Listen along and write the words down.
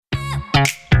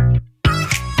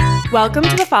Welcome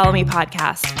to the Follow Me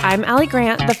podcast. I'm Allie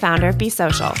Grant, the founder of Be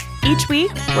Social. Each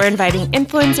week, we're inviting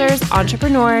influencers,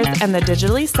 entrepreneurs, and the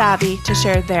digitally savvy to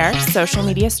share their social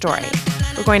media story.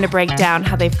 We're going to break down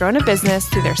how they've grown a business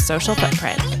through their social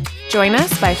footprint. Join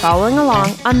us by following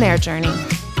along on their journey.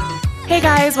 Hey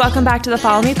guys, welcome back to the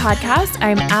Follow Me podcast.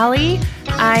 I'm Allie.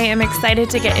 I am excited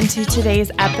to get into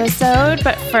today's episode,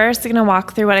 but first I'm going to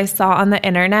walk through what I saw on the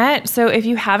internet. So if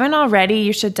you haven't already,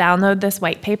 you should download this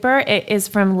white paper. It is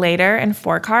from Later and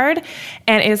FourCard,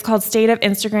 and it is called State of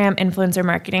Instagram Influencer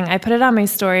Marketing. I put it on my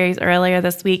stories earlier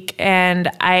this week,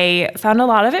 and I found a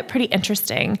lot of it pretty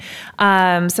interesting.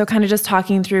 So kind of just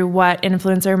talking through what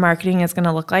influencer marketing is going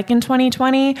to look like in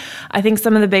 2020. I think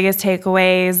some of the biggest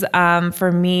takeaways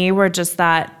for me were just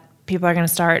that people are going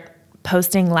to start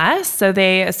posting less. So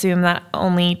they assume that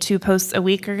only 2 posts a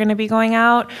week are going to be going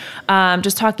out.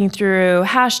 Just talking through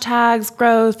hashtags,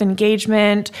 growth,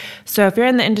 engagement. So if you're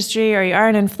in the industry or you are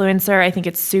an influencer, I think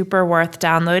it's super worth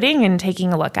downloading and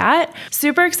taking a look at.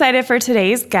 Super excited for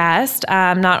today's guest.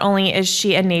 Not only is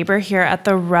she a neighbor here at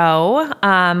the Row,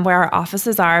 where our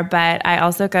offices are, but I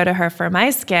also go to her for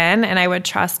my skin, and I would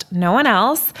trust no one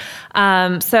else.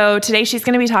 So today she's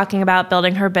going to be talking about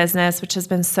building her business, which has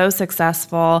been so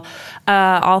successful.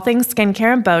 All things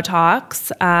skincare and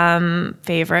Botox,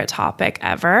 favorite topic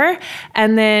ever,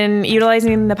 and then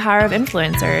utilizing the power of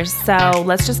influencers. So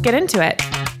let's just get into it.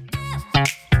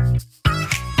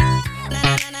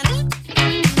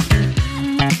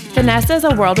 Vanessa is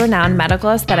a world-renowned medical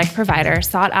aesthetic provider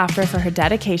sought after for her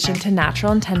dedication to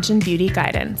natural intention beauty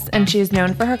guidance, and she is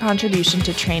known for her contribution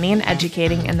to training and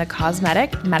educating in the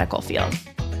cosmetic medical field.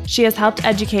 She has helped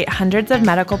educate hundreds of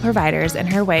medical providers in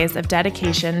her ways of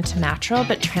dedication to natural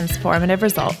but transformative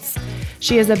results.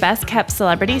 She is a best-kept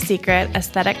celebrity secret,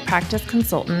 aesthetic practice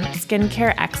consultant,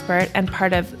 skincare expert, and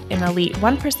part of an elite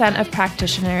 1% of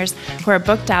practitioners who are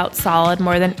booked out solid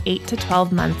more than 8 to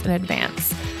 12 months in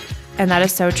advance. And that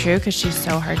is so true because she's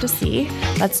so hard to see.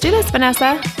 Let's do this,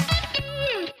 Vanessa.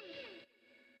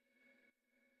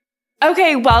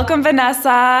 Okay, welcome,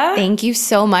 Vanessa. Thank you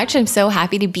so much. I'm so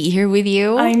happy to be here with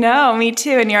you. I know, me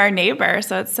too. And you're our neighbor,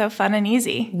 so it's so fun and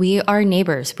easy. We are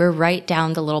neighbors. We're right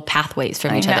down the little pathways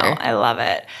from each other. I love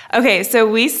it. Okay, so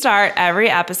we start every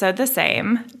episode the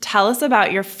same. Tell us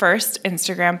about your first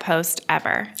Instagram post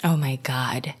ever. Oh my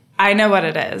God. I know what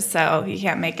it is, so you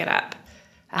can't make it up.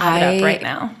 I have it up right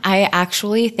now. I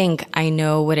actually think I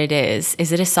know what it is.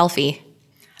 Is it a selfie?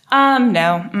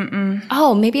 No. Mm-mm.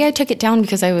 Oh, maybe I took it down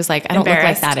because I was like, I don't look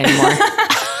like that anymore.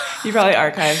 You probably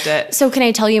archived it. So can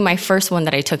I tell you my first one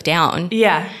that I took down?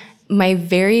 Yeah. My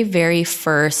very, very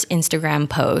first Instagram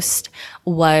post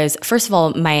was, first of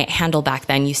all, my handle back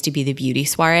then used to be the Beauty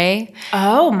Soiree.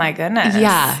 Oh my goodness.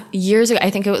 Yeah. Years ago, I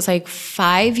think it was like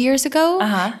 5 years ago.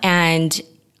 Uh-huh. And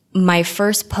my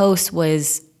first post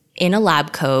was in a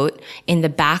lab coat in the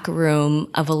back room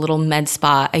of a little med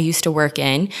spa I used to work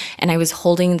in. And I was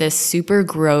holding this super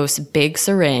gross big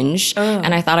syringe.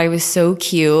 And I thought I was so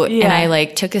cute. Yeah. And I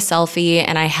like took a selfie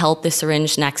and I held the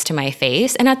syringe next to my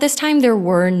face. And at this time, there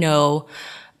were no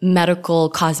medical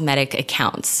cosmetic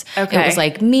accounts. Okay. It was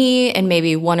like me and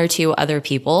maybe 1 or 2 other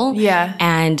people. Yeah.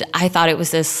 And I thought it was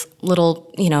this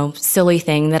little, silly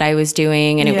thing that I was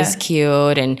doing, and it was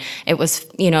cute, and it was,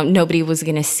 nobody was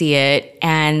going to see it.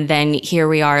 And then here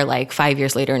we are like 5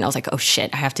 years later, and I was like, oh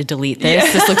shit, I have to delete this.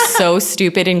 Yeah. This looks so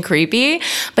stupid and creepy.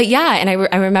 But yeah, and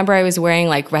I remember I was wearing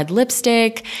like red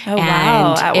lipstick. Oh,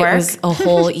 wow. At work? It was a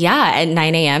whole, at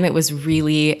 9 a.m. It was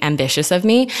really ambitious of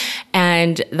me.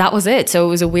 And that was it. So it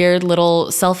was a weird little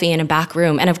selfie in a back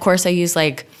room. And of course I used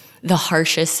like the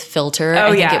harshest filter. Oh,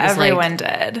 I think it was everyone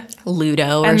like did.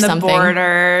 Ludo or and something. And the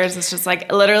borders. It's just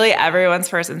like literally everyone's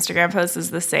first Instagram post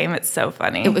is the same. It's so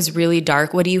funny. It was really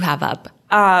dark. What do you have up?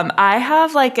 I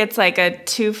have it's like a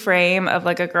 2-frame of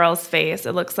like a girl's face.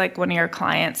 It looks like one of your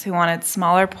clients who wanted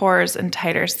smaller pores and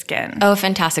tighter skin. Oh,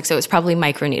 fantastic. So it was probably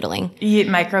microneedling.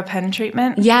 Micro pen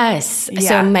treatment? Yes. Yeah.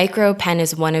 So micro pen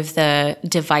is one of the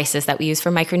devices that we use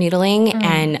for microneedling.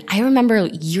 And I remember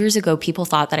years ago, people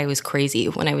thought that I was crazy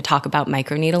when I would talk about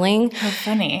microneedling. How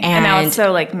funny. And now it's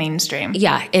so like mainstream.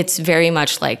 Yeah. It's very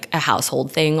much like a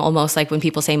household thing. Almost like when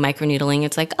people say microneedling,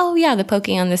 it's like, oh yeah, the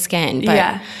poking on the skin.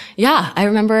 But yeah. I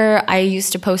remember I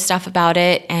used to post stuff about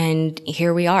it, and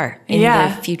here we are in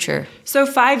the future. So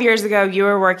 5 years ago, you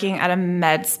were working at a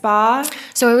med spa?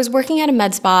 So I was working at a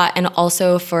med spa and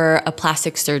also for a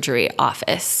plastic surgery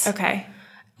office. Okay.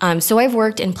 So I've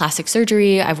worked in plastic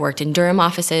surgery, I've worked in derm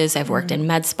offices, I've worked in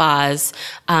med spas.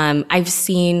 I've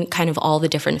seen kind of all the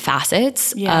different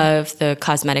facets of the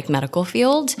cosmetic medical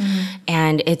field,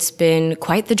 and it's been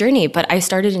quite the journey. But I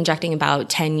started injecting about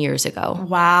 10 years ago.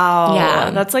 Wow. Yeah.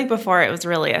 That's like before it was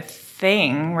really a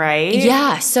thing, right?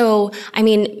 Yeah. So, I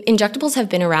mean, injectables have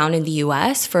been around in the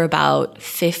US for about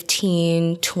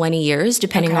 15, 20 years,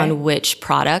 depending on which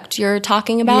product you're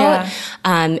talking about.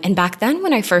 And back then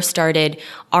when I first started,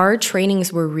 our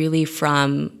trainings were really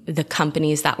from the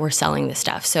companies that were selling the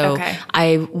stuff. So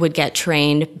I would get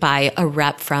trained by a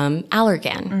rep from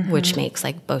Allergan, which makes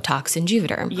like Botox and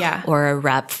Juvederm, or a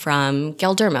rep from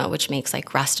Galderma, which makes like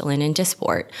Restylane and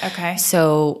Dysport.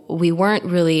 So we weren't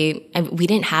really, we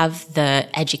didn't have the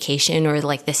education or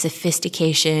like the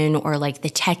sophistication or like the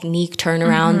technique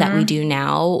turnaround that we do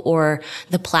now, or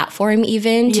the platform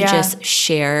even to just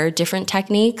share different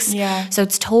techniques. So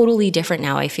it's totally different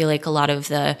now. I feel like a lot of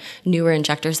the newer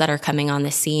injectors that are coming on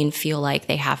the scene feel like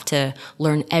they have to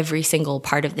learn every single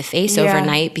part of the face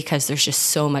overnight because there's just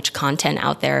so much content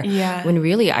out there. When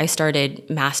really I started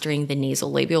mastering the nasal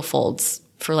labial folds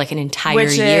for like an entire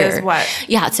year. Which is what?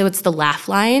 Yeah, so it's the laugh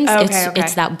lines.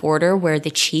 It's that border where the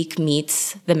cheek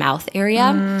meets the mouth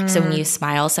area. So when you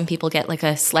smile, some people get like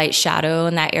a slight shadow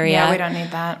in that area. Yeah, we don't need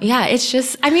that. Yeah, it's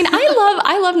just, I mean,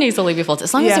 I love nasal labial folds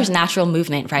as long as there's natural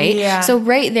movement, right? So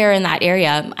right there in that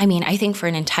area, I mean, I think for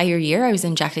an entire year I was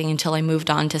injecting until I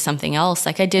moved on to something else.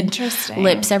 Like I did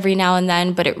lips every now and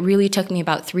then, but it really took me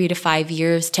about 3 to 5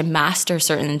 years to master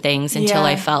certain things until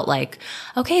I felt like,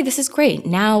 okay, this is great.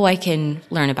 Now I can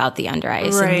learn about the under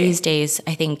eyes. And these days,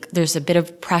 I think there's a bit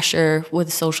of pressure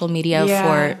with social media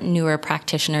for newer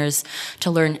practitioners to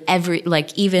learn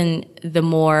even the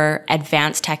more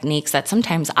advanced techniques that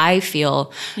sometimes I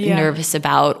feel nervous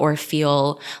about or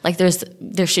feel like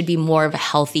there should be more of a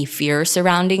healthy fear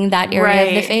surrounding that area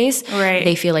of the face.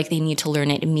 They feel like they need to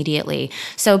learn it immediately.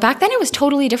 So back then it was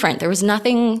totally different. There was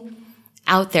nothing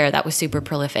out there that was super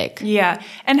prolific. Yeah.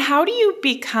 And how do you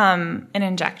become an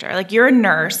injector? Like you're a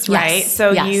nurse, right?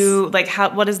 So you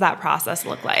what does that process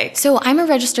look like? So I'm a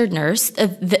registered nurse.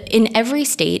 In every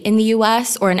state in the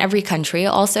US or in every country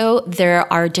also,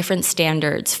 there are different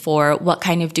standards for what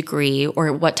kind of degree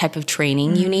or what type of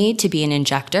training you need to be an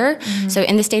injector. So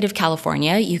in the state of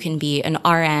California, you can be an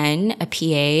RN, a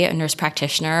PA, a nurse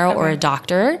practitioner, or a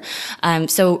doctor.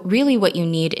 So really what you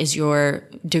need is your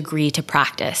degree to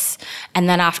practice. And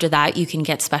then after that, you can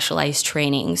get specialized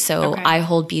training. So I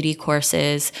hold beauty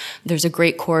courses. There's a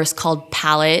great course called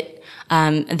Palette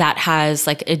that has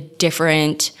like a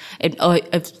different,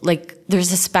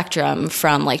 there's a spectrum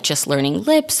from like just learning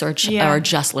lips or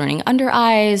just learning under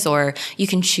eyes, or you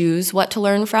can choose what to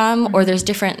learn from, or there's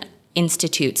different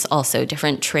institutes also,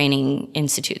 different training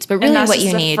institutes. But really and that's what just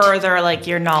you need, further like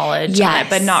your knowledge on it,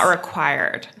 but not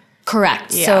required.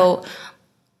 Correct. Yeah.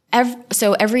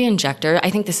 So every injector, I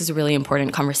think this is a really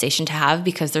important conversation to have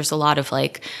because there's a lot of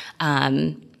like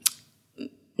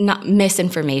not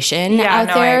misinformation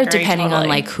out there depending on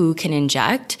like who can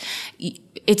inject.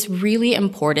 It's really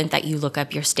important that you look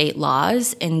up your state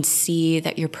laws and see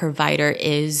that your provider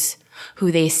is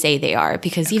who they say they are,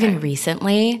 because even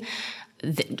recently,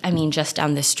 just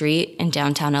down the street in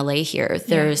downtown LA here,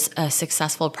 there's a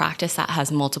successful practice that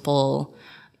has multiple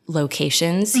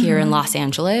locations here in Los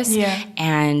Angeles,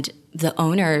 and the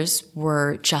owners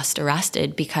were just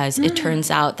arrested because it turns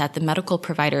out that the medical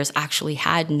providers actually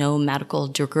had no medical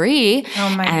degree.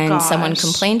 Someone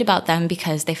complained about them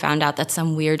because they found out that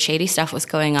some weird shady stuff was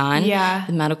going on.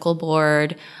 The medical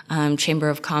board, Chamber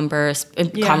of Commerce,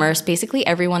 basically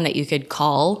everyone that you could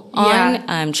call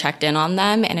on checked in on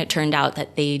them, and it turned out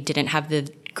that they didn't have the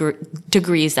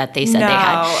degrees that they said they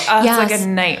had. It's like a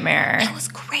nightmare. It was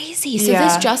crazy. So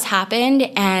this just happened,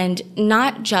 and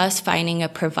not just finding a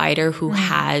provider who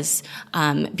has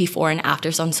before and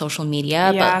afters on social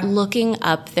media, but looking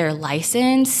up their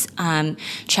license,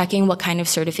 checking what kind of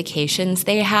certifications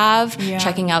they have,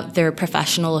 checking out their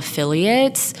professional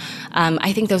affiliates.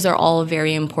 I think those are all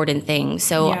very important things.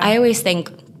 So I always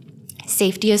think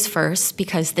safety is first,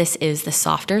 because this is the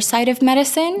softer side of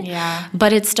medicine,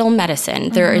 but it's still medicine.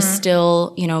 There is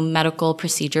still, medical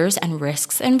procedures and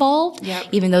risks involved,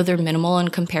 even though they're minimal in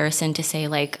comparison to, say,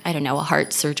 like, I don't know, a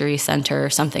heart surgery center or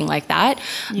something like that.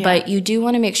 But you do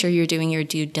want to make sure you're doing your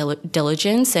due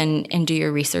diligence and do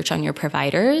your research on your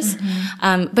providers.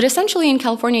 But essentially in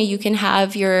California, you can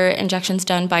have your injections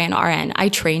done by an RN. I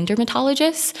train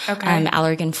dermatologists.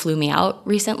 Allergan flew me out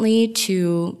recently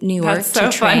to New York to train.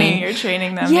 That's so funny. You're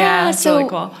training them. It's really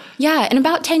cool. Yeah, and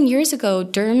about 10 years ago,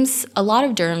 a lot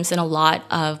of derms and a lot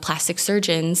of plastic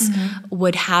surgeons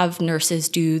would have nurses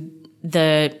do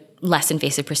the less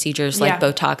invasive procedures like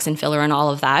Botox and filler and all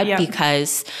of that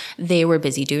because they were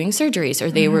busy doing surgeries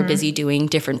or they were busy doing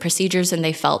different procedures, and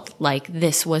they felt like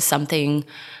this was something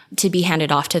to be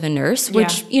handed off to the nurse,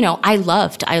 which, you know, I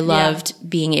loved. I loved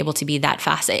being able to be that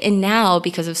facet. And now,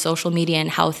 because of social media and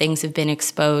how things have been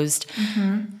exposed,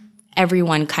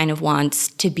 everyone kind of wants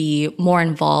to be more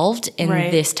involved in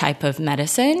this type of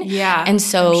medicine. Yeah. And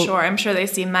so I'm sure they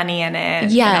see money in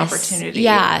it and opportunity.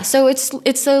 Yeah. So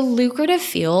it's a lucrative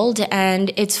field,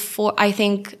 and I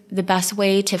think the best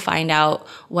way to find out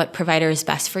what provider is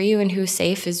best for you and who's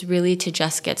safe is really to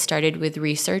just get started with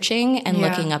researching and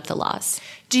looking up the laws.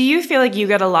 Do you feel like you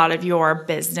get a lot of your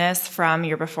business from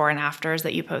your before and afters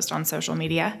that you post on social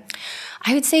media?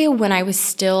 I would say when I was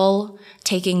still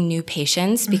taking new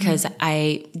patients, because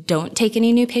I don't take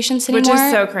any new patients anymore. Which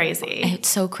is so crazy. It's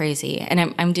so crazy.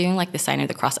 And I'm doing like the sign of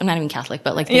the cross. I'm not even Catholic,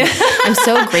 but like I'm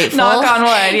so grateful. Knock on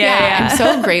wood. Yeah. I'm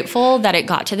so grateful that it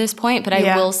got to this point. But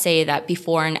I will say that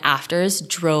before and afters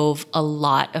drove a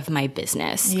lot of my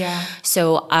business. Yeah.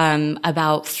 So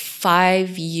about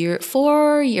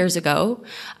 4 years ago,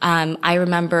 I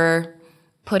remember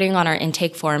putting on our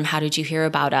intake form, how did you hear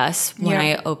about us, when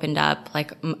I opened up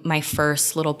like my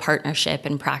first little partnership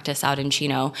and practice out in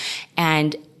Chino.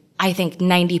 And I think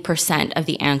 90% of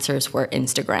the answers were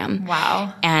Instagram.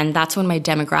 Wow. And that's when my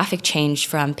demographic changed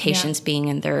from patients being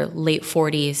in their late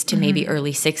 40s to maybe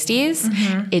early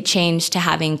 60s. It changed to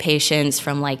having patients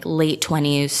from like late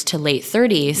 20s to late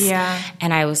 30s. Yeah.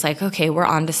 And I was like, okay, we're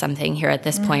on to something here at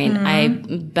this point. I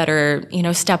better,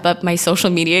 step up my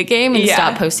social media game and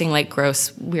stop posting like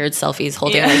gross, weird selfies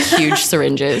holding like huge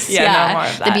syringes. No more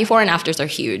of that. The before and afters are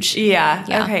huge.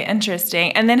 Yeah. Okay,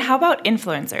 interesting. And then how about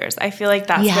influencers? I feel like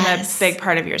that's been a big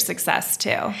part of your success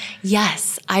too.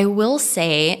 Yes. I will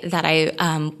say that I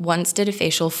once did a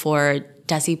facial for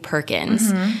Desi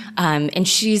Perkins. And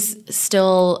she's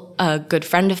still a good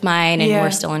friend of mine, and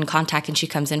we're still in contact, and she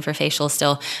comes in for facial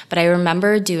still. But I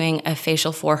remember doing a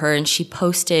facial for her, and she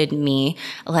posted me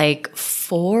like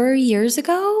 4 years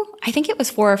ago. I think it was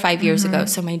 4 or 5 years ago.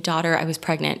 So I was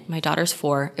pregnant. My daughter's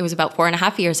 4. It was about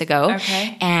 4.5 years ago.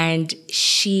 Okay. And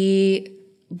she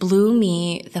blew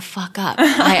me the fuck up.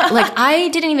 I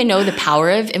didn't even know the power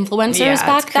of influencers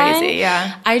back then. Crazy,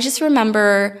 yeah. I just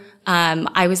remember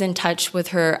I was in touch with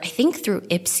her, I think through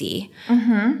Ipsy,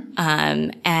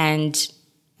 and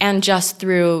just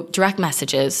through direct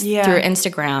messages through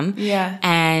Instagram. Yeah.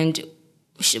 And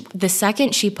the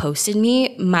second she posted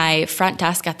me, my front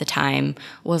desk at the time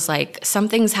was like,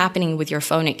 something's happening with your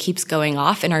phone. It keeps going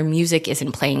off and our music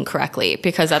isn't playing correctly.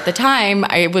 Because at the time,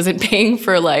 I wasn't paying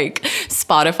for like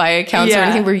Spotify accounts or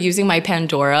anything. We're using my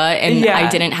Pandora, and I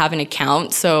didn't have an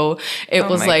account. So it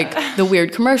was like the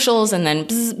weird commercials and then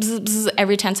bzz, bzz, bzz,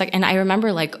 every 10 seconds. And I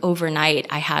remember like overnight,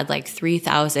 I had like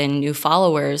 3,000 new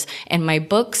followers, and my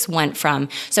books went from,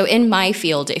 so in my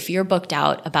field, if you're booked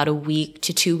out about a week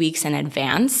to 2 weeks in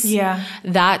advance,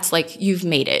 that's like you've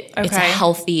made it. Okay. It's a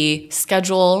healthy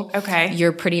schedule. Okay.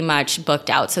 You're pretty much booked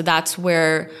out. So that's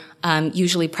where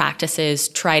usually practices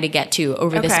try to get to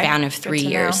over the span of 3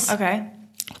 years. Okay.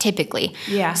 Typically.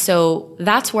 Yeah. So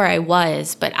that's where I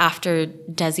was. But after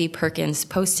Desi Perkins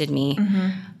posted me,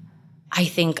 I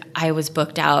think I was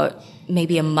booked out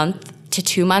maybe a month to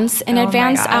 2 months in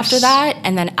advance after that.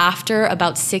 And then after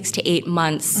about 6 to 8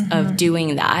 months of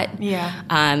doing that,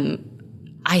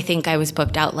 I think I was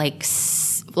booked out like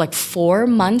 4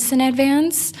 months in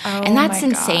advance. And that's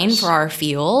insane for our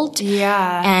field.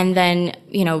 Yeah. And then,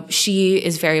 she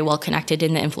is very well connected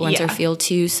in the influencer field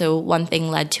too. So one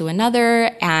thing led to another,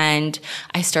 and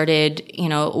I started,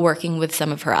 working with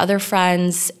some of her other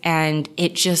friends, and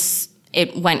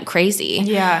it went crazy.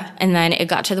 Yeah. And then it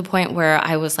got to the point where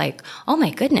I was like, oh my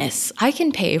goodness, I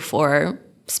can pay for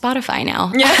Spotify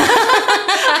now. Yeah.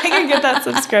 I can get that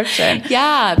subscription.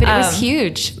 Yeah, but it was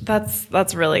huge.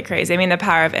 That's really crazy. I mean, the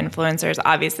power of influencers,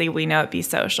 obviously we know at Be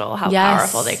Social how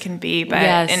powerful they can be, but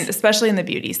and especially in the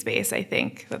beauty space, I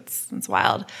think that's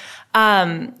wild.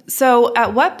 So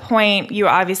at what point, you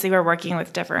obviously were working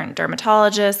with different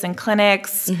dermatologists and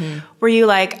clinics, were you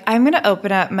like, I'm going to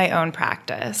open up my own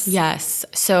practice? Yes.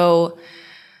 So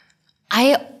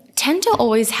I tend to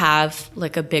always have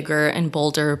like a bigger and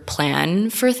bolder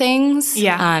plan for things.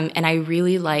 Yeah. And I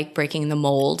really like breaking the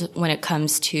mold when it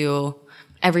comes to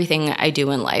everything I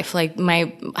do in life. Like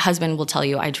my husband will tell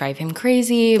you I drive him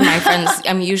crazy. My friends,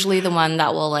 I'm usually the one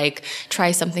that will like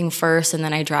try something first, and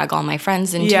then I drag all my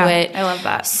friends into it. I love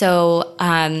that. So,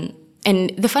 and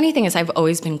the funny thing is I've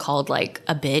always been called like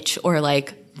a bitch or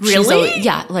like Really?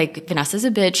 Yeah, like Vanessa's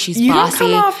a bitch. She's you bossy.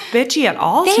 You don't come off bitchy at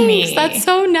all Thanks, to me. That's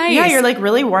so nice. Yeah, you're like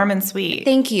really warm and sweet.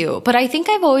 Thank you. But I think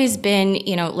I've always been,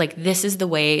 like this is the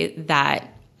way that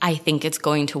I think it's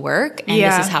going to work, and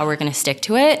this is how we're going to stick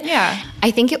to it. Yeah.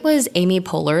 I think it was Amy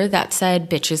Poehler that said,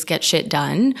 bitches get shit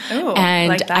done. Ooh, and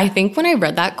like that. I think when I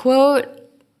read that quote,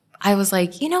 I was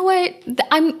like, you know what?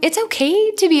 It's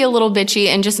okay to be a little bitchy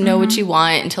and just know what you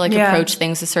want and to approach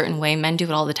things a certain way. Men do it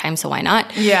all the time, so why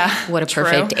not? Yeah. What a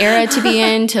perfect era to be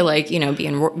in to be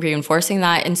reinforcing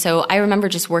that. And so I remember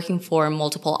just working for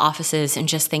multiple offices and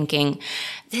just thinking,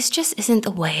 this just isn't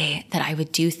the way that I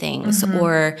would do things.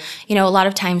 Or, a lot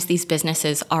of times these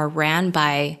businesses are ran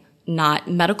by not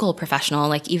medical professional.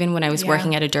 Like even when I was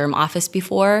working at a derm office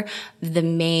before, the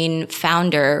main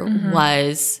founder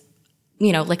was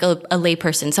like a lay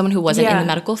person, someone who wasn't in the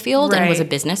medical field and was a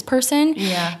business person.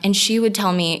 Yeah. And she would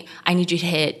tell me, I need you to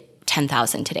hit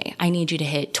 10,000 today. I need you to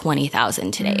hit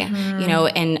 20,000 today.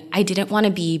 And I didn't want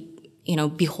to be,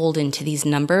 beholden to these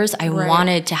numbers. I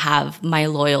wanted to have my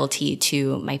loyalty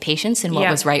to my patients and what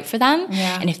was right for them.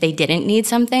 Yeah. And if they didn't need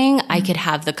something, I could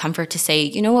have the comfort to say,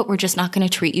 you know what, we're just not going to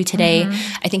treat you today.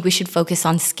 I think we should focus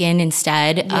on skin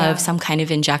instead of some kind of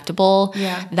injectable.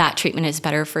 Yeah. That treatment is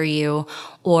better for you.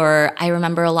 Or I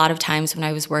remember a lot of times when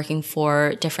I was working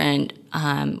for different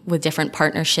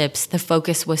partnerships, the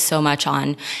focus was so much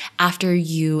on after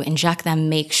you inject them,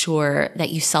 make sure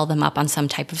that you sell them up on some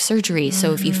type of surgery.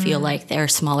 So if you feel like they're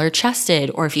smaller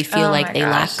chested or if you feel like they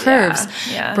lack curves,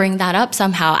 bring that up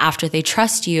somehow after they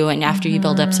trust you and after you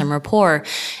build up some rapport.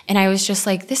 And I was just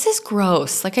like, this is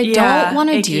gross. Like, I don't want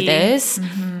to do this.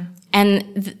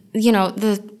 And,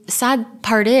 the sad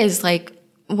part is like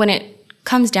when it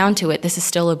comes down to it, this is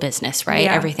still a business, right?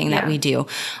 Everything that we do.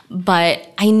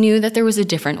 But I knew that there was a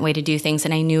different way to do things,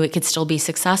 and I knew it could still be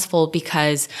successful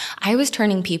because I was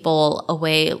turning people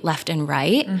away left and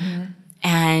right.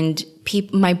 And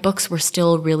my books were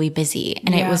still really busy.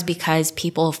 And it was because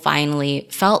people finally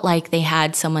felt like they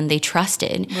had someone they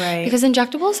trusted. Right. Because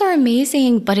injectables are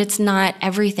amazing, but it's not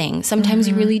everything. Sometimes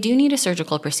you really do need a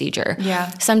surgical procedure. Yeah.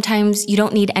 Sometimes you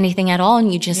don't need anything at all,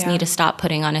 and you just need to stop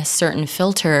putting on a certain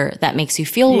filter that makes you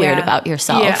feel weird about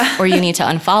yourself. Or you need to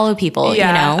unfollow people, Oh,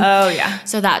 yeah.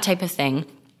 So that type of thing.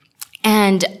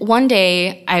 And one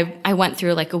day I went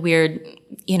through like a weird,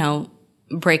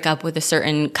 break up with a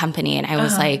certain company, and I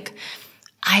was like,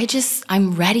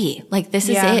 I'm ready. Like, this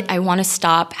is it. I want to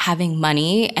stop having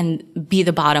money and be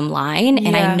the bottom line.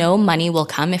 And I know money will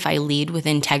come if I lead with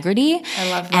integrity. I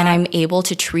love that. And I'm able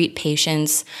to treat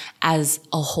patients as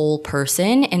a whole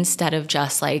person instead of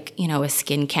just like, a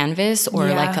skin canvas or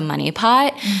like a money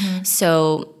pot.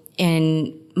 So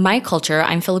in my culture,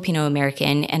 I'm Filipino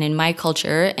American, and in my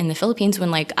culture in the Philippines,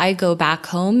 when like I go back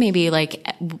home, maybe like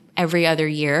every other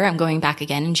year, I'm going back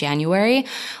again in January.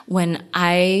 When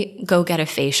I go get a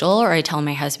facial, or I tell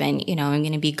my husband, I'm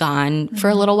going to be gone for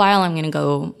a little while, I'm going to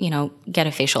go, get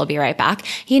a facial, I'll be right back.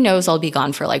 He knows I'll be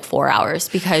gone for like 4 hours,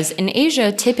 because in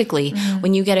Asia, typically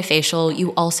when you get a facial,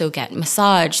 you also get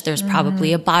massage. There's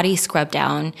probably a body scrub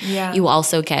down. Yeah. You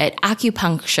also get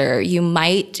acupuncture. You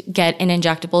might get an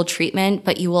injectable treatment,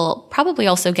 but you will probably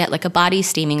also get like a body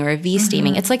steaming or a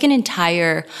V-steaming. It's like an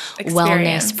entire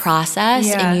wellness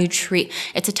process, and you treat,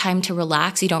 it's a time to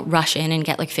relax. You don't rush in and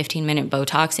get like 15-minute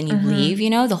Botox and you leave,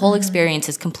 the whole experience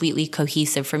is completely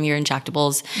cohesive from your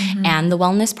injectables and the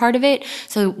wellness part of it.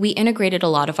 So we integrated a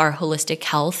lot of our holistic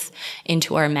health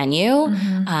into our menu.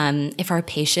 If our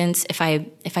patients, if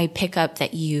I pick up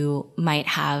that you might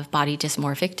have body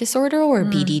dysmorphic disorder or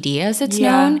BDD as it's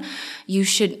known, you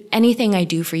should, anything I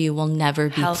do for you will never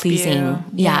be Help pleasing.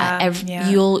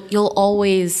 you. You'll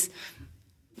always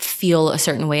feel a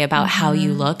certain way about how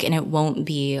you look, and it won't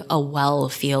be a well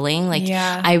feeling. Like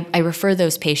I refer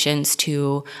those patients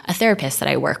to a therapist that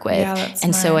I work with.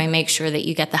 And so I make sure that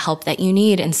you get the help that you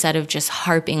need instead of just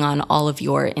harping on all of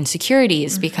your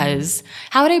insecurities, because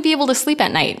how would I be able to sleep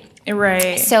at night?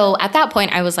 Right. So at that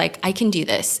point I was like, I can do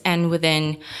this. And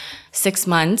within 6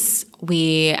 months,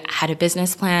 we had a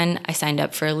business plan. I signed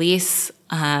up for a lease.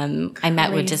 I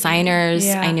met with designers.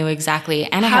 I knew exactly,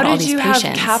 and I had all these patients. How did you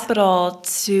have capital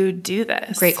to do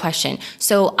this? Great question.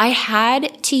 So I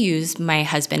had to use my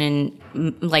husband and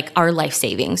like our life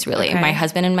savings, really. Okay. My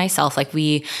husband and myself, like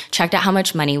we checked out how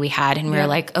much money we had, and we were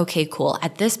like, okay, cool.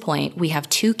 At this point, we have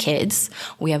 2 kids.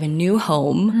 We have a new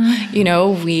home.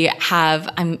 We have,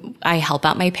 I help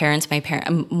out my parents.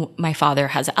 My father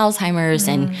has Alzheimer's,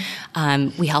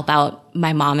 and we help out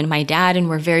my mom and my dad, and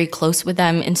we're very close with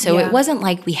them. And so it wasn't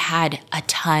like we had a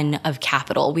ton of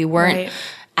capital. We weren't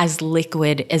as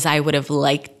liquid as I would have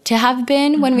liked to have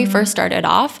been when we first started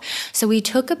off. So we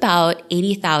took about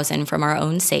 $80,000 from our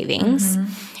own savings,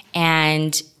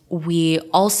 and we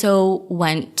also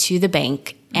went to the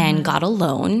bank and got a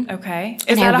loan. Okay.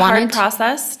 Is that a hard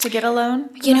process to get a loan?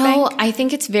 You know, I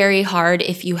think it's very hard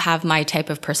if you have my type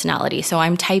of personality. So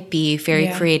I'm type B, very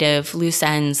creative, loose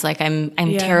ends. Like I'm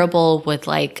terrible with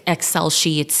like Excel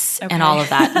sheets and all of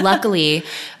that. Luckily,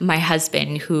 my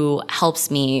husband, who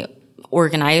helps me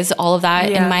organize all of that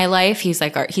in my life, he's our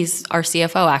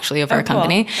CFO actually of our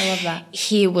company. I love that.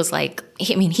 He was like,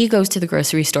 he goes to the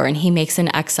grocery store and he makes an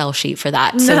Excel sheet for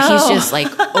that. So he's just like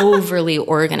overly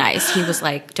organized. He was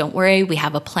like, don't worry, we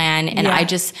have a plan. And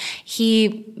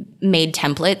he made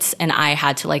templates and I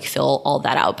had to like fill all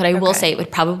that out. But I will say it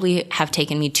would probably have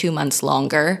taken me 2 months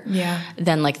longer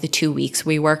than like the 2 weeks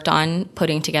we worked on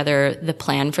putting together the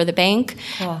plan for the bank.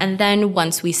 Cool. And then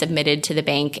once we submitted to the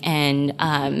bank and,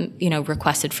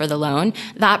 requested for the loan,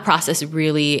 that process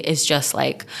really is just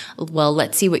like, well,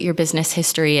 let's see what your business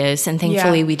history is. And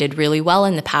thankfully we did really well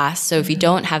in the past. So if you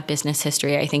don't have business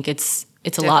history, I think it's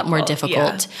a lot more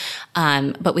difficult.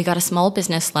 But we got a small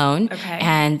business loan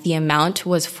and the amount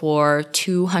was for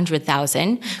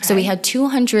 $200,000. Okay. So we had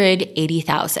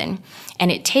 $280,000,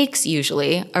 and it takes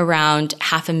usually around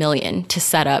 $500,000 to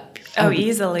set up.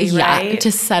 Easily, right?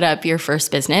 To set up your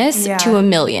first business to $1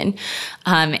 million.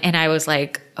 And I was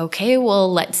like, okay,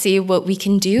 well, let's see what we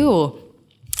can do.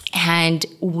 And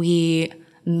we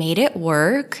made it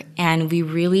work, and we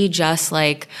really just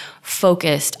like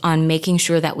focused on making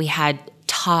sure that we had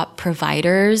top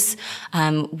providers.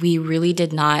 We really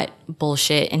did not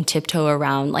bullshit and tiptoe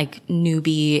around like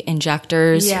newbie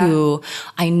injectors who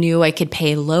I knew I could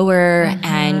pay lower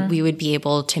and we would be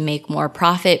able to make more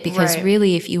profit, because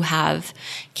really if you have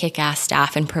kick-ass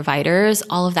staff and providers,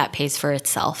 all of that pays for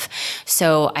itself.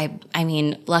 So I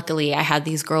mean, luckily I had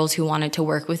these girls who wanted to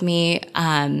work with me,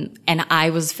 and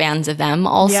I was fans of them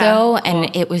also.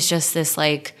 And it was just this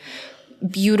like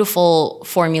beautiful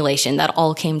formulation that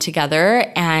all came together.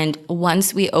 And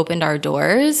once we opened our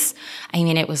doors, I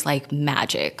mean, it was like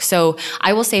magic. So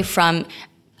I will say from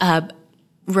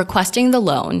requesting the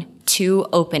loan to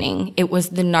opening, it was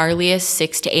the gnarliest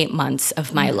 6 to 8 months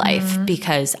of my life,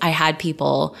 because I had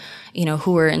people,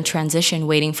 who were in transition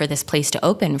waiting for this place to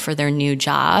open for their new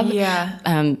job.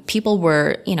 People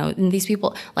were, these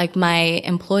people, like my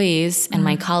employees and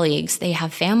my colleagues, they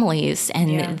have families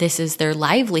and this is their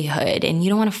livelihood, and you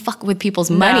don't want to fuck with people's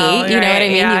money. You know what I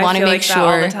mean? You want to make sure.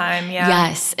 All the time.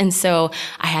 Yes. And so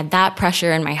I had that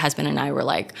pressure, and my husband and I were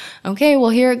like, okay, well,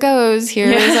 here it goes.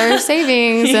 Here's our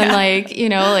savings and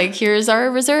here's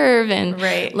our reserve, and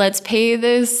let's pay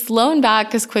this loan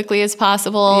back as quickly as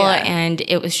possible. And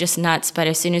it was just nuts. But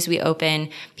as soon as we opened,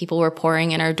 people were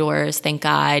pouring in our doors, thank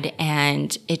God.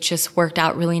 And it just worked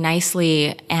out really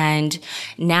nicely. And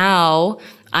now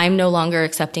I'm no longer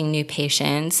accepting new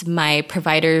patients. My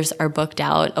providers are booked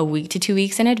out a week to 2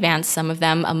 weeks in advance, some of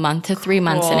them a month to 3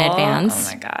 months in advance.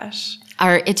 Oh my gosh.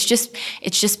 It's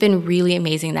just been really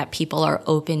amazing that people are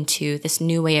open to this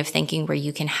new way of thinking, where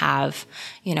you can have,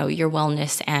 your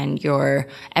wellness and your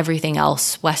everything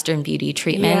else, Western beauty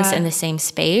treatments in the same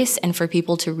space, and for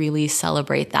people to really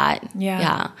celebrate that.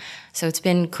 Yeah. So it's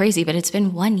been crazy, but it's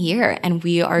been 1 year, and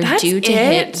we are due to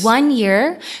hit 1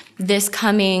 year this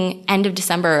coming end of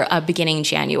December, beginning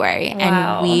January.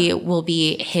 Wow. And we will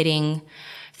be hitting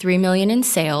 3 million in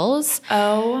sales.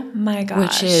 Oh my gosh.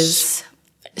 Which is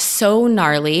so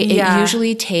gnarly. It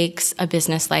usually takes a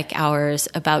business like ours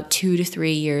about 2 to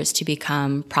 3 years to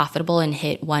become profitable and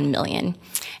hit 1 million.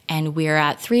 And we're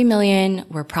at 3 million.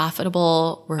 We're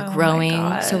profitable. We're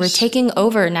growing. So we're taking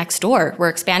over next door. We're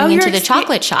expanding into the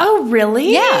chocolate shop. Oh,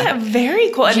 really? Yeah.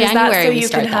 Very cool. And January, is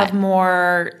that so you can have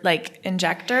more like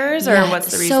injectors, or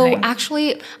what's the reasoning? So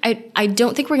actually, I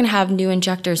don't think we're going to have new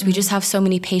injectors. We just have so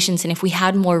many patients. And if we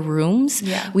had more rooms,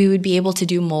 we would be able to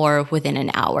do more within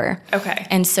an hour. Okay.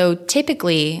 And so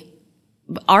typically,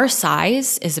 our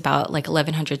size is about like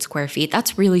 1,100 square feet.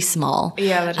 That's really small.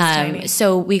 Yeah, that is tiny.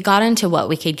 So we got into what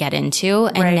we could get into,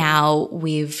 and now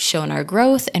we've shown our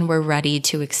growth and we're ready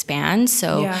to expand.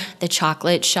 So the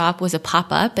chocolate shop was a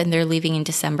pop-up, and they're leaving in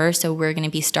December. So we're going to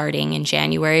be starting in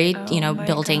January,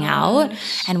 building out.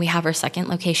 And we have our second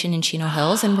location in Chino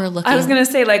Hills, and we're looking. I was going to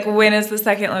say, like, when is the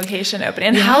second location open?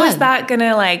 And how is that going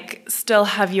to like still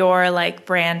have your like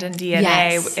brand and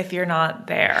DNA if you're not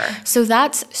there? So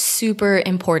that's super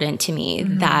important to me,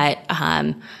 that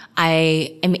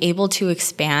I am able to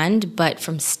expand, but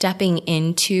from stepping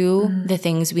into the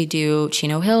things we do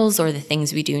Chino Hills or the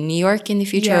things we do New York in the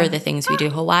future or the things we do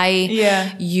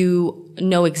Hawaii, you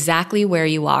know exactly where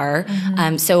you are.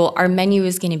 So our menu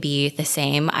is going to be the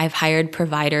same. I've hired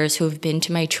providers who have been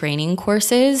to my training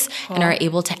courses and are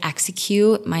able to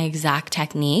execute my exact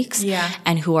techniques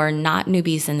and who are not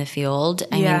newbies in the field.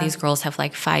 I mean, these girls have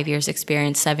like 5 years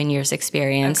experience, 7 years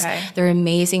experience. They're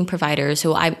amazing providers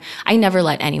who I never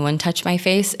let anyone touch my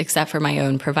face except for my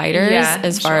own providers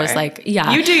as far as like,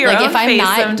 you do your own face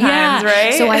sometimes,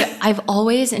 right? So I've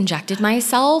always injected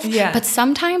myself, but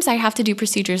sometimes I have to do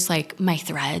procedures like my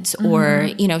threads or,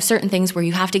 you know, certain things where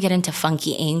you have to get into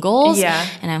funky angles.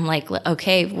 And I'm like,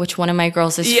 okay, which one of my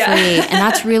girls is free? And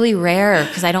that's really rare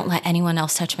because I don't let anyone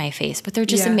else touch my face, but they're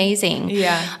just amazing.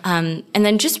 And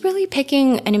then just really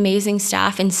picking an amazing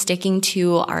staff and sticking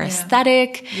to our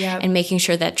aesthetic and making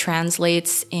sure that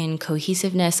translates in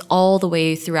cohesiveness all the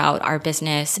way throughout our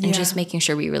business and just making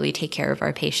sure we really take care of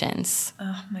our patients.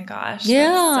 Oh my gosh.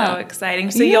 That's so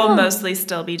exciting. So you'll mostly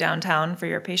still be downtown for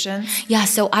your patients? Yeah.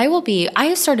 So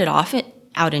I started off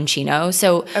out in Chino.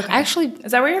 So actually,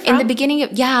 is that where you're from? In the beginning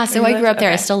of, so I grew up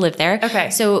there. I still live there. Okay.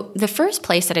 So the first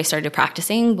place that I started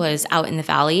practicing was out in the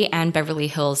Valley and Beverly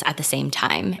Hills at the same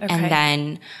time. And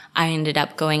then I ended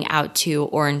up going out to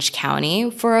Orange County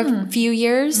for a few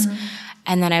years.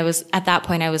 And then at that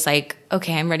point I was like,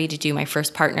 okay, I'm ready to do my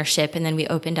first partnership. And then we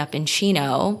opened up in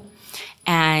Chino.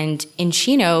 And in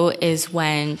Chino is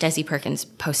when Desi Perkins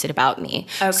posted about me.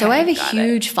 So I have a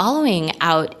huge following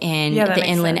out in the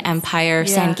Inland Empire,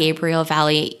 San Gabriel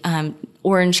Valley,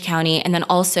 Orange County, and then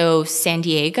also San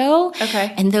Diego.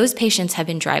 And those patients have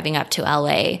been driving up to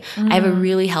LA. I have a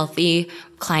really healthy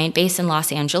client base in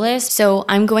Los Angeles. So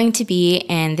I'm going to be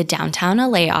in the downtown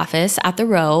LA office at the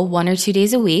Row 1 or 2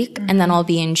 days a week. And then I'll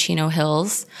be in Chino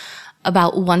Hills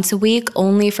about once a week,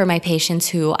 only for my patients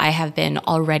who I have been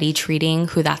already treating,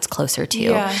 who that's closer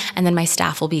to. And then my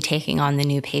staff will be taking on the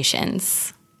new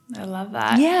patients. I love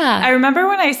that. Yeah. I remember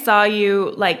when I saw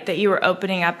you, like, that you were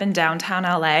opening up in downtown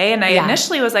LA, and I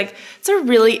initially was like, it's a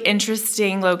really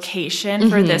interesting location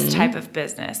for this type of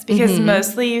business, because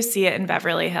mostly you see it in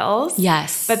Beverly Hills.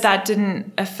 Yes. But that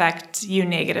didn't affect you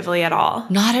negatively at all.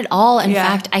 Not at all. In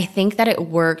fact, I think that it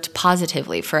worked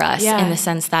positively for us in the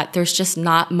sense that there's just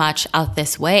not much out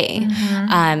this way.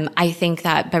 I think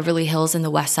that Beverly Hills and the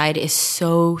West Side is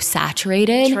so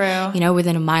saturated. True. You know,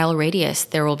 within a mile radius,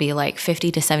 there will be like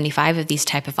 50 to 75 of these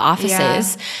type of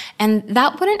offices. And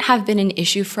that wouldn't have been an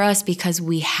issue for us because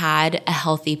we had a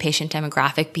healthy patient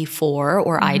demographic before,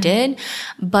 or I did.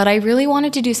 But I really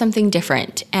wanted to do something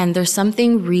different. And there's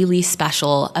something really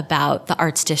special about the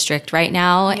Arts District right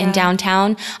now in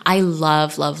downtown. I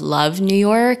love, love, love New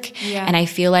York. And I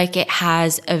feel like it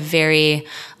has a very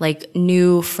like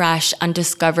new, fresh,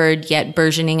 undiscovered, yet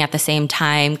burgeoning at the same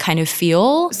time kind of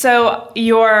feel. So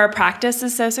your practice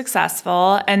is so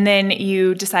successful, and then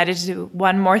you decided to do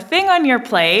one more thing on your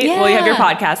plate. Well, you have your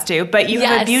podcast too, but you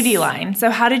have a beauty line. So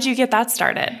how did you get that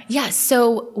started?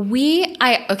 So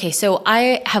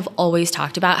I have always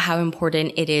talked about how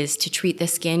important it is to treat the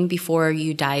skin before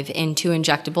you dive into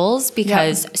injectables,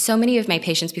 because so many of my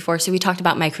patients before, so we talked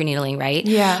about microneedling, right?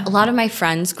 A lot of my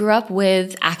friends grew up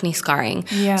with acne scarring.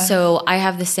 So I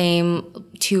have the same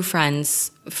 2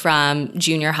 friends from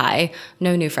junior high.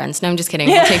 No new friends. No, I'm just kidding.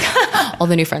 I'll take all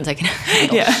the new friends I can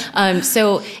handle.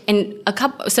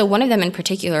 So one of them in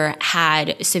particular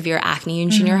had severe acne in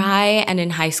junior high and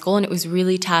in high school, and it was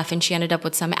really tough, and she ended up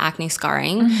with some acne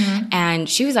scarring. And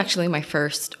she was actually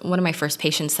one of my first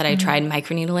patients that I tried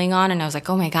microneedling on, and I was like,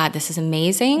 oh my God, this is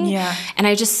amazing. And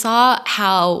I just saw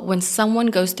how when someone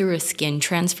goes through a skin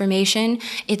transformation,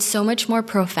 it's so much more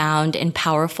profound and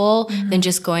powerful than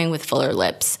just going with fuller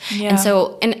lips.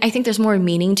 And I think there's more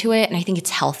meaning to it, and I think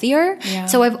it's healthier.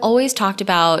 So I've always talked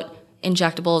about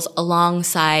injectables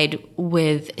alongside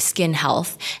with skin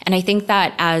health. And I think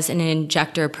that as an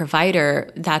injector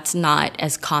provider, that's not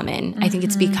as common. I think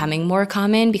it's becoming more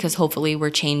common because hopefully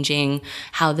we're changing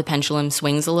how the pendulum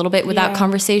swings a little bit with that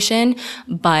conversation.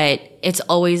 But it's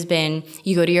always been,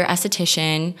 you go to your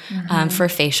esthetician for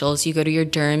facials, you go to your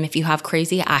derm if you have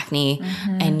crazy acne,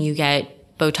 and you get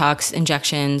Botox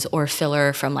injections or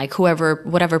filler from like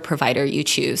whatever provider you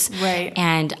choose.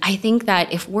 And I think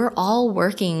that if we're all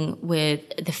working with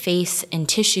the face and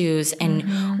tissues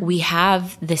and we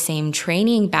have the same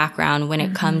training background when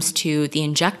it comes to the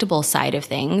injectable side of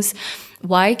things,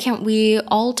 why can't we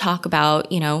all talk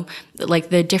about, like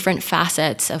the different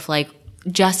facets of like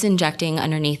just injecting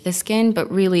underneath the skin, but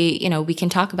really, we can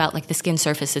talk about like the skin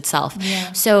surface itself.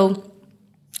 So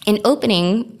in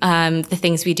opening the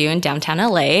things we do in downtown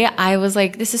LA, I was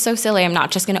like, this is so silly. I'm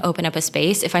not just going to open up a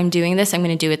space. If I'm doing this, I'm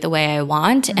going to do it the way I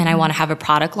want. And I want to have a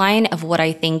product line of what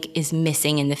I think is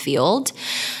missing in the field.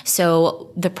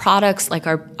 So the products, like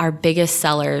our biggest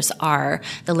sellers are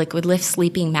the Liquid Lift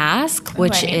Sleeping Mask,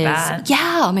 which is,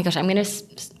 oh my gosh,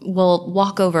 we'll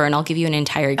walk over and I'll give you an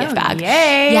entire gift bag.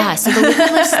 Yay. Yeah, so the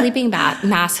Liquid Lift Sleeping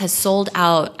Mask has sold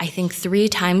out, I think, 3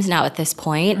 times now at this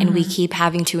point, and we keep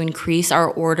having to increase our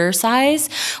order size,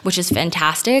 which is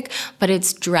fantastic, but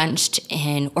it's drenched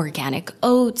in organic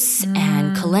oats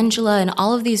and calendula and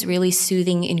all of these really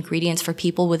soothing ingredients for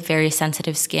people with very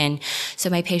sensitive skin. So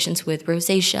my patients with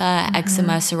rosacea,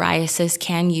 eczema, psoriasis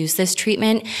can use this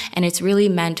treatment, and it's really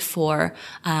meant for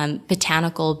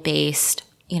botanical-based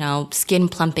skin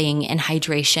plumping and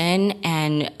hydration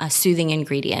and soothing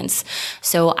ingredients.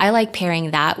 So I like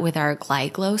pairing that with our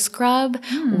Glyglow scrub,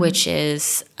 which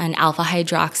is an alpha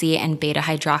hydroxy and beta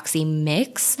hydroxy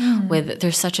mix.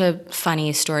 There's such a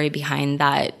funny story behind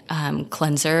that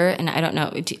cleanser. And I don't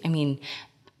know,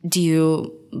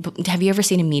 have you ever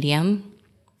seen a medium?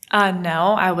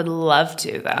 No, I would love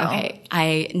to, though. Okay,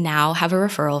 I now have a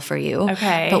referral for you.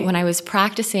 Okay. But when I was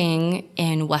practicing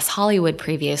in West Hollywood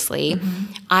previously,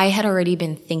 I had already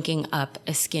been thinking up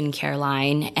a skincare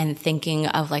line and thinking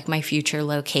of like my future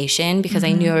location because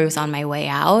I knew I was on my way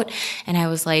out. And I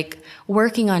was like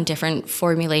working on different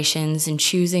formulations and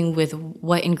choosing with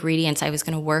what ingredients I was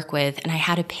going to work with. And I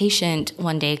had a patient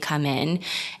one day come in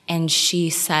and she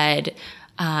said,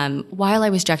 while I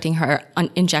was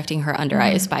injecting her under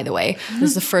eyes, by the way. This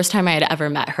is the first time I had ever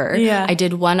met her. Yeah. I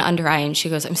did one under eye and she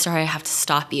goes, I'm sorry, I have to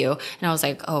stop you. And I was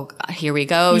like, oh God, here we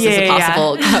go. Is this a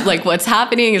possible, like what's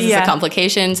happening? Is this a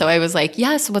complication? So I was like,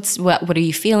 yes, what are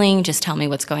you feeling? Just tell me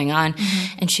what's going on.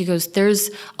 And she goes,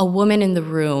 there's a woman in the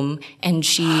room and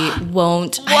she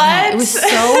won't. What? It was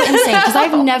so insane because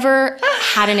I've never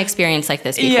had an experience like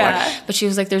this before. Yeah. But she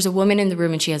was like, there's a woman in the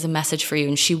room and she has a message for you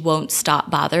and she won't stop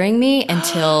bothering me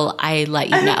until I let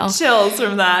you know. Chills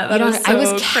from that. I was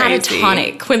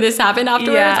catatonic when this happened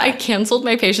afterwards. Yeah. I canceled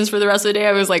my patients for the rest of the day.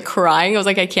 I was like crying. I was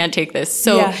like, I can't take this.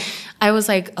 So I was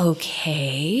like,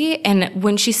 okay. And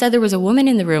when she said there was a woman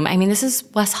in the room, this is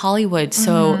West Hollywood.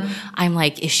 So I'm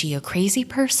like, is she a crazy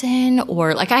person?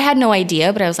 Or like, I had no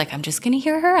idea, but I was like, I'm just going to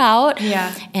hear her out.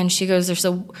 Yeah. And she goes, there's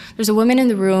a woman in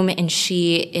the room and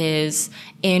she is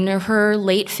in her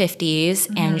late 50s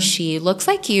and she looks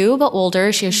like you, but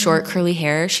older. She has short curly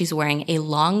hair. She's wearing a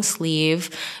long sleeve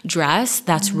dress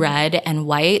that's red and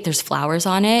white. There's flowers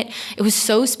on it. It was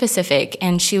so specific.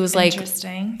 And she was like,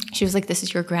 she was like, this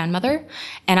is your grandmother.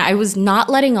 And I was not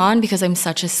letting on because I'm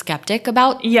such a skeptic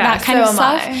about that kind of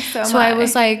stuff. So I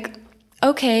was like,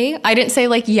 okay. I didn't say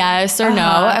like yes or no.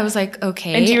 I was like,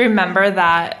 okay. And do you remember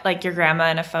that, like your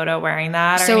grandma in a photo wearing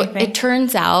that or anything? So it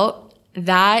turns out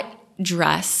that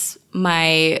dress,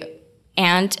 my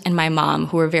aunt and my mom,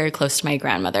 who were very close to my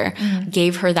grandmother,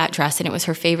 gave her that dress, and it was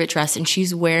her favorite dress, and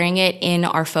she's wearing it in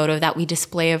our photo that we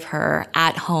display of her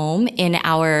at home in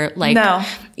our in our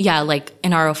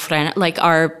ofrenda, like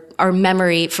our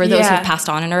memory for those who've passed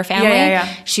on in our family.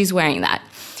 She's wearing that.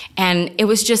 And it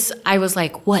was just, I was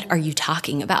like, what are you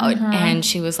talking about? And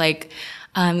she was like,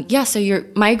 so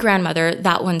my grandmother,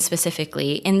 that one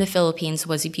specifically, in the Philippines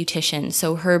was a beautician.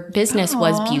 So her business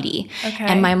was beauty. Okay.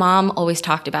 And my mom always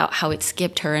talked about how it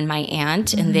skipped her and my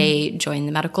aunt, and they joined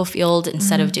the medical field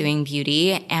instead of doing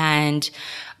beauty. And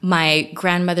my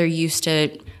grandmother used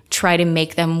to try to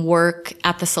make them work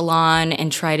at the salon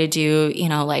and try to do,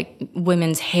 like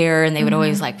women's hair, and they would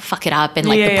always like fuck it up, and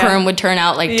like the perm would turn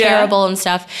out like terrible and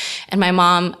stuff. And my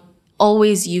mom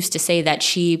always used to say that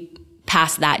she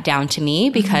passed that down to me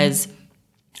because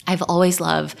I've always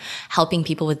loved helping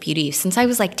people with beauty. Since I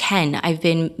was like 10, I've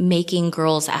been making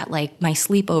girls at like my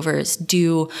sleepovers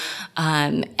do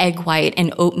egg white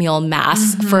and oatmeal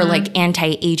masks for like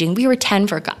anti-aging. We were 10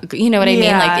 for, you know what I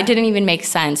mean? Like it didn't even make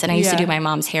sense. And I used to do my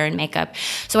mom's hair and makeup.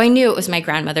 So I knew it was my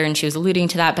grandmother and she was alluding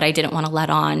to that, but I didn't want to let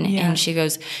on. Yeah. And she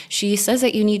goes, she says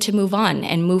that you need to move on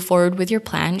and move forward with your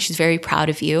plan. She's very proud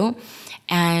of you.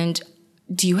 And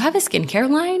do you have a skincare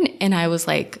line? And I was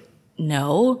like,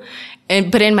 no.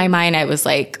 But in my mind, I was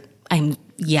like, kind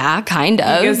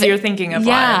of. Because you're thinking of one.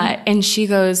 Yeah. And she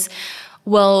goes,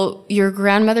 well, your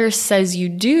grandmother says you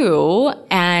do,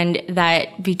 and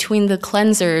that between the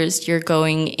cleansers you're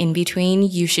going in between,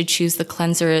 you should choose the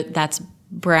cleanser that's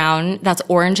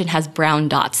orange and has brown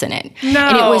dots in it. No.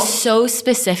 And it was so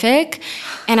specific.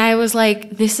 And I was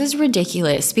like, this is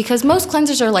ridiculous, because most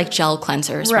cleansers are like gel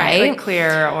cleansers, right? Like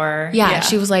clear or... Yeah,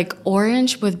 she was like,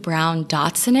 orange with brown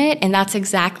dots in it. And that's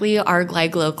exactly our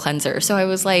Glyglow cleanser. So I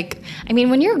was like, I mean,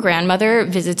 when your grandmother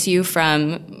visits you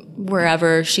from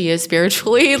wherever she is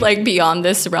spiritually, like beyond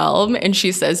this realm, and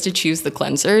she says to choose the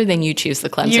cleanser, then you choose the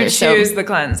cleanser. You choose the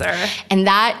cleanser. And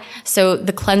so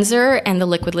the cleanser and the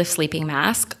Liquid Lift Sleeping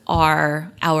Mask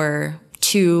are our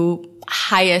two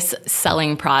highest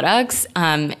selling products,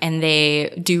 and they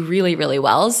do really, really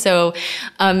well. So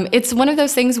it's one of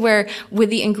those things where with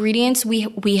the ingredients, we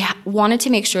wanted to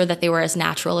make sure that they were as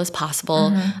natural as possible,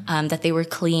 that they were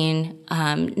clean,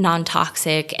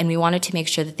 non-toxic, and we wanted to make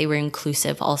sure that they were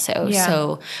inclusive also. Yeah.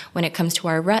 So when it comes to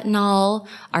our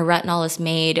retinol is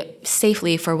made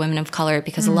safely for women of color,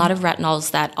 because a lot of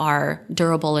retinols that are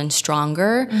durable and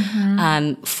stronger,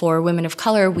 for women of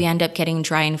color, we end up getting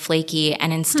dry and flaky,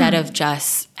 and instead of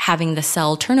just having the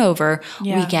cell turnover,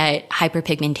 we get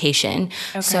hyperpigmentation.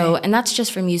 Okay. So, and that's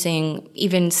just from using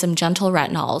even some gentle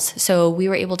retinols. So we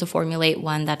were able to formulate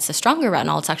one that's a stronger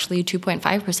retinol. It's actually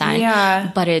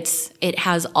 2.5%. But it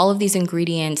has all of these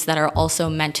ingredients that are also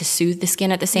meant to soothe the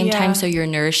skin at the same time, so you're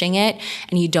nourishing it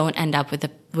and you don't end up with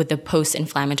the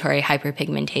post-inflammatory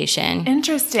hyperpigmentation.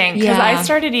 Interesting, because I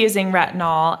started using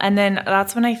retinol, and then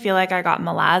that's when I feel like I got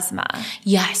melasma.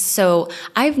 Yes, so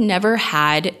I've never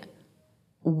had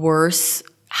worse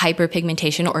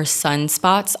hyperpigmentation or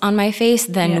sunspots on my face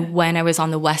than when I was on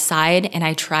the West Side and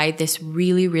I tried this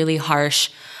really, really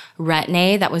harsh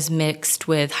Retin-A that was mixed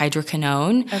with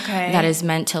hydroquinone. Okay. That is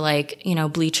meant to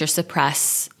bleach or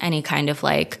suppress any kind of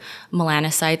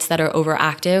melanocytes that are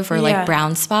overactive or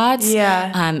brown spots.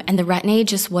 Yeah. And the Retin-A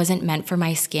just wasn't meant for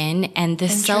my skin. And the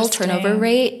cell turnover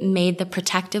rate made the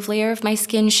protective layer of my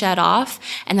skin shed off.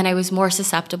 And then I was more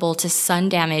susceptible to sun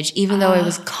damage, even though I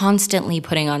was constantly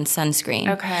putting on sunscreen.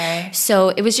 Okay. So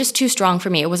it was just too strong for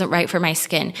me. It wasn't right for my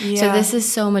skin. Yeah. So this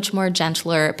is so much more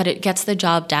gentler, but it gets the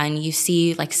job done. You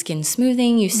see skin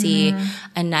smoothing, you see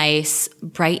a nice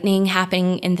brightening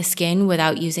happening in the skin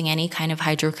without using any kind of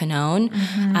hydroquinone.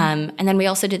 And then we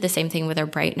also did the same thing with our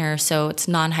brightener. So it's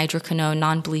non-hydroquinone,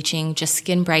 non-bleaching, just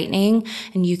skin brightening.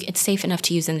 And it's safe enough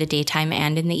to use in the daytime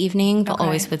and in the evening, but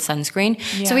always with sunscreen.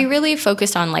 Yeah. So we really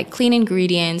focused on clean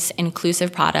ingredients,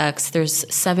 inclusive products. There's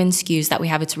 7 SKUs that we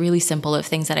have. It's really simple, of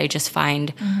things that I just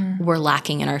find we're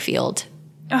lacking in our field.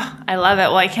 Oh, I love it.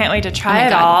 Well, I can't wait to try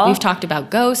it all. We've talked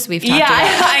about ghosts. We've talked about...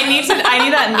 I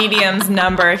need that medium's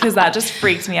number, because that just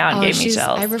freaked me out and gave me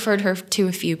chills. I referred her to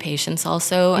a few patients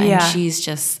also, and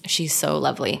she's so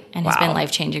lovely and has been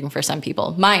life-changing for some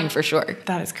people. Mine, for sure.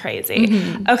 That is crazy.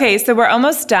 Okay, so we're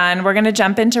almost done. We're going to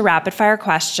jump into rapid-fire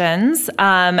questions.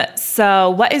 So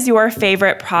what is your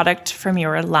favorite product from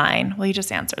your line? Well, you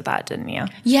just answered that, didn't you?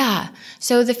 Yeah.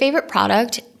 So the favorite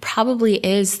product probably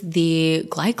is the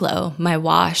Glyglow, my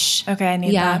wash. Okay, I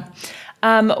need that.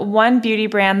 One beauty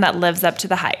brand that lives up to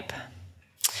the hype.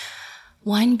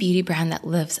 One beauty brand that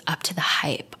lives up to the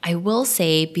hype. I will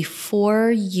say,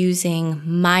 before using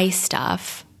my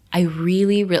stuff, I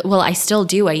really, I still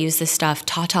do. I use this stuff,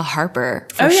 Tata Harper,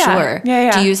 for sure.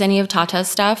 Yeah. Do you use any of Tata's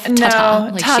stuff?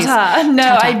 No, Tata.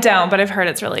 No, I don't, but I've heard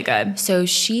it's really good. So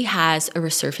she has a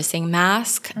resurfacing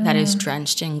mask that is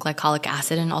drenched in glycolic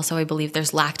acid, and also I believe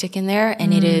there's lactic in there,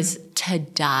 and it is to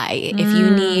die. If you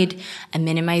need a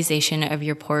minimization of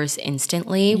your pores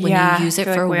instantly, when you use it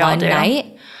for one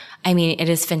night, I mean, it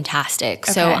is fantastic.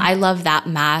 Okay. So I love that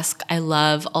mask. I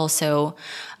love also...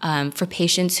 for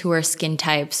patients who are skin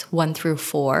types 1 through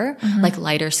 4,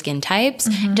 lighter skin types,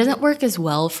 it doesn't work as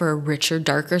well for richer,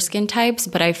 darker skin types,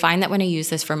 but I find that when I use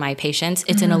this for my patients,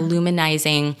 it's an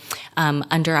illuminizing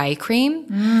under eye cream.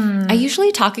 I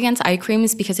usually talk against eye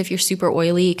creams because if you're super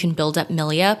oily, it can build up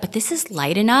milia, but this is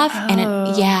light enough.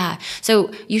 So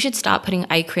you should stop putting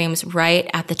eye creams right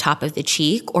at the top of the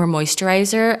cheek, or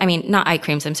moisturizer. I mean, not eye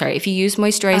creams, I'm sorry. If you use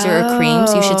moisturizer or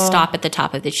creams, you should stop at the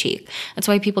top of the cheek. That's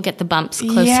why people get the bumps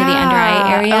close to the under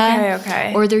eye area.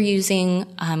 Okay. Or they're using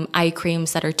eye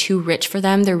creams that are too rich for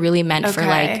them. They're really meant for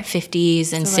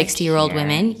 50s and 60-year-old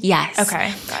women. Yes.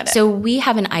 Okay, got it. So we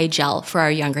have an eye gel for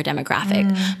our younger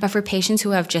demographic. But for patients who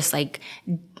have just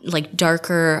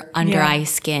darker under eye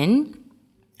skin,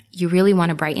 you really want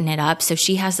to brighten it up. So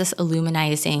she has this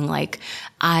illuminizing like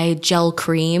eye gel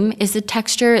cream is the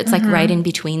texture. It's like right in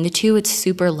between the two. It's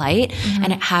super light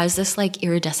and it has this like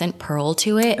iridescent pearl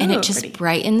to it. And it just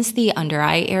brightens the under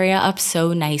eye area up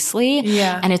so nicely.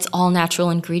 Yeah. And it's all natural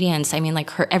ingredients. I mean, like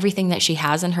everything that she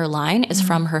has in her line is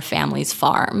from her family's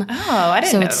farm. Oh, I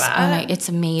didn't know that. It's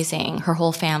amazing. Her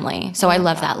whole family. So I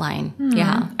love that line.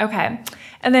 Yeah. Okay.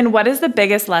 And then what is the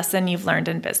biggest lesson you've learned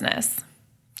in business?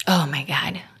 Oh my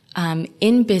God.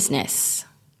 In business,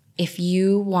 if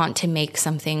you want to make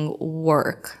something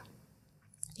work,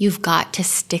 you've got to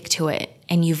stick to it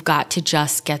and you've got to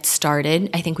just get started.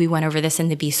 I think we went over this in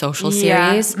the Be Social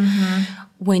series.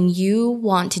 When you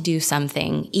want to do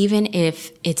something, even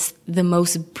if it's the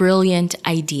most brilliant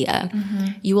idea,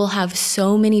 you will have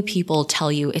so many people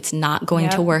tell you it's not going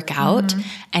to work out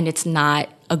and it's not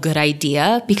a good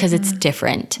idea because it's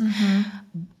different.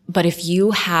 But if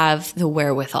you have the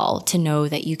wherewithal to know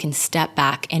that you can step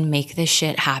back and make this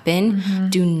shit happen,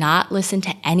 do not listen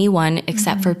to anyone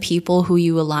except for people who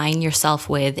you align yourself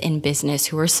with in business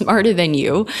who are smarter than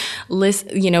you.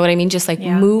 You know what I mean? Just like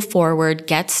move forward,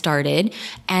 get started.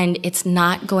 And it's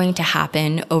not going to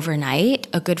happen overnight.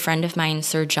 A good friend of mine,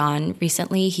 Sir John,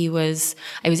 recently, I was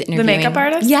interviewing. The makeup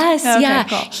artist? Yes, okay,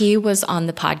 cool. He was on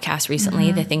the podcast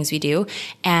recently, The Things We Do.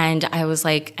 And I was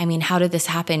like, I mean, how did this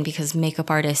happen? Because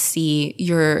makeup artists see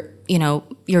your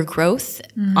growth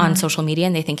on social media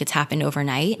and they think it's happened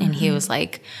overnight. And he was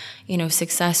like,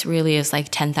 success really is like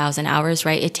 10,000 hours,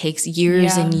 right? It takes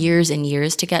years and years and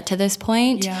years to get to this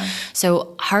point. Yeah.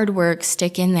 So hard work,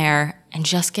 stick in there and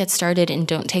just get started and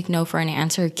don't take no for an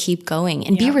answer. Keep going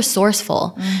and be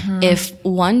resourceful. If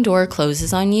one door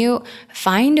closes on you,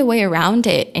 find a way around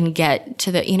it and get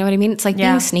to the, you know what I mean? It's like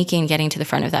being sneaky and getting to the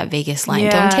front of that Vegas line.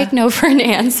 Don't take no for an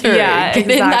answer. Yeah, get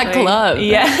in that club.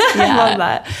 Yeah, I love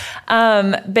that.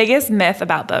 Biggest myth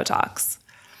about Botox?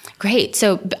 Great.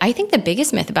 So I think the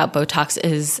biggest myth about Botox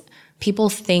is people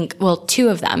think, well, two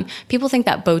of them. People think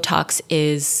that Botox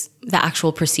is the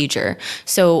actual procedure.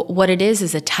 So what it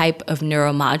is a type of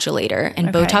neuromodulator, and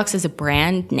Botox is a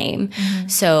brand name.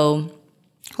 So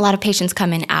a lot of patients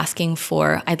come in asking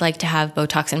for, I'd like to have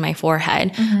Botox in my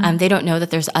forehead. They don't know that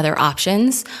there's other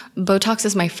options. Botox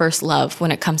is my first love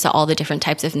when it comes to all the different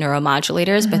types of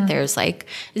neuromodulators, but there's like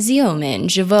Xeomin,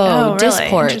 Jeuveau,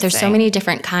 Dysport. There's so many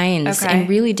different kinds. And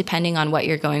really depending on what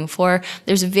you're going for,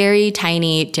 there's very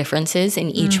tiny differences in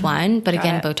each one. But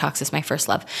again, Botox is my first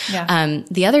love. Yeah.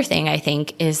 The other thing I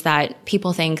think is that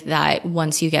people think that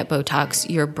once you get Botox,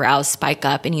 your brows spike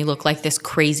up and you look like this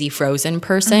crazy frozen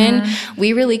person.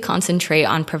 We really concentrate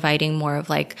on providing more of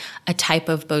like a type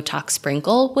of Botox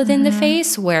sprinkle within the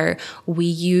face where we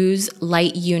use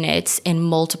light units in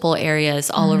multiple areas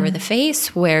all over the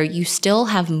face where you still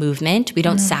have movement. We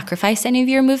don't sacrifice any of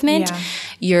your movement.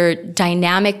 Your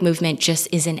dynamic movement just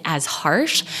isn't as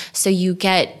harsh. So you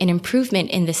get an improvement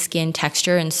in the skin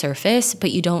texture and surface,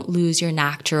 but you don't lose your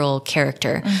natural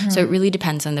character. So it really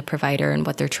depends on the provider and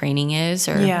what their training is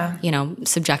or,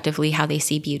 subjectively how they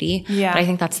see beauty. But I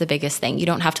think that's the biggest thing. You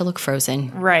don't have to look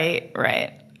frozen. Right.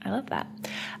 I love that.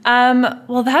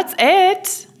 Well, that's it.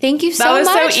 Thank you so much.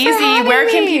 That was so easy. Where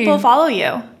can people follow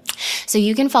you? So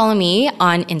you can follow me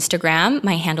on Instagram.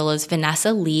 My handle is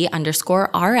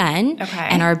VanessaLee_RN. Okay.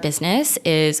 And our business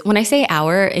is, when I say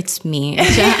our, it's me.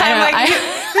 Who's your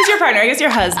partner? I guess your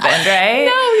husband, right?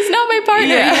 No, he's not my partner.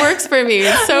 Yeah. He works for me.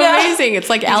 It's so amazing. It's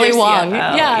like Ali Wong.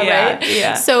 Right?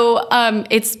 Yeah. So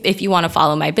it's, if you want to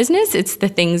follow my business, it's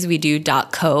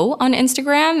thethingswedo.co on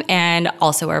Instagram. And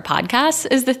also our podcast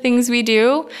is The Things We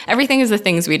Do. Everything is The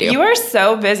Things We Do. You are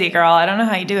so busy, girl. I don't know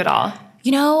how you do it all.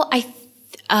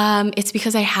 It's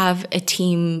because I have a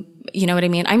team, you know what I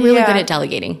mean? I'm really good at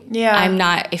delegating. Yeah. I'm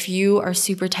not, if you are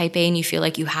super type A and you feel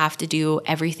like you have to do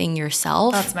everything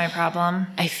yourself. That's my problem.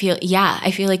 I feel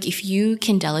like if you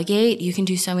can delegate, you can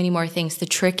do so many more things. The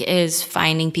trick is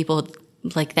finding people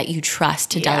like that you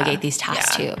trust to delegate these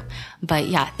tasks to. But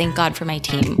thank God for my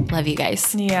team. Love you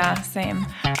guys. Yeah, same.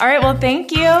 All right, well,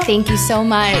 thank you. Thank you so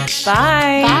much.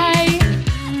 Bye. Bye.